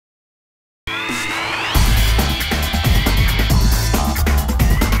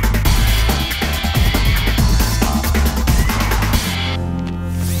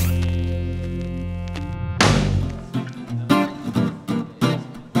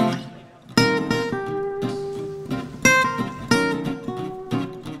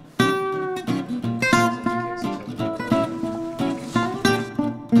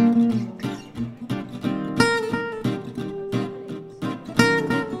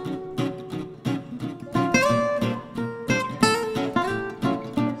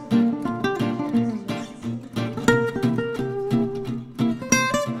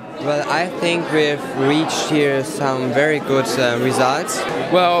I think we've reached here some very good results.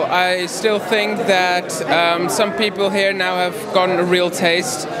 Well, I still think that some people here now have gotten a real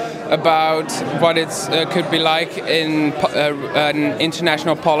taste about what it could be like in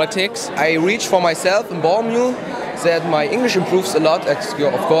international politics. I reached for myself in BALMUN that my English improves a lot at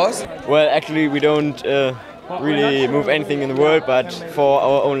school, of course. Well, actually we don't really move anything in the world, but for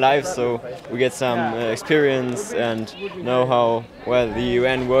our own lives, so we get some experience and know how well the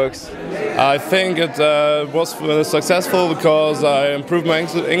UN works. I think it was successful because I improved my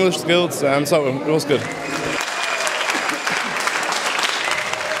English skills, and so it was good.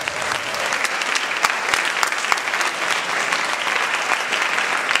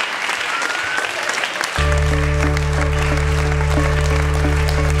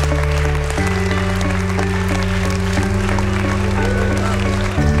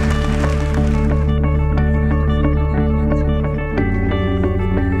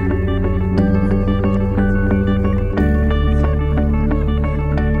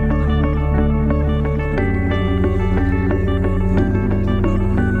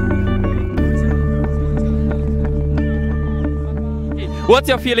 What's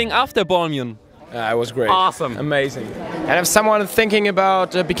your feeling after BALMUN? It was great. Awesome. Amazing. And if someone is thinking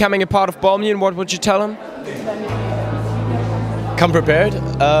about becoming a part of BALMUN, what would you tell them? Come prepared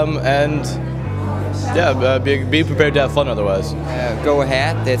and be prepared to have fun otherwise. Go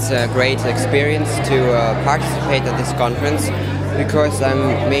ahead, it's a great experience to participate at this conference because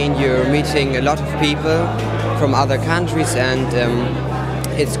you're meeting a lot of people from other countries, and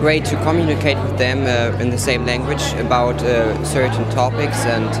it's great to communicate with them in the same language about certain topics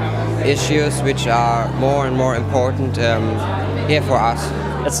and issues which are more and more important here for us.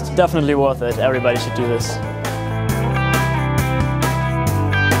 It's definitely worth it. Everybody should do this.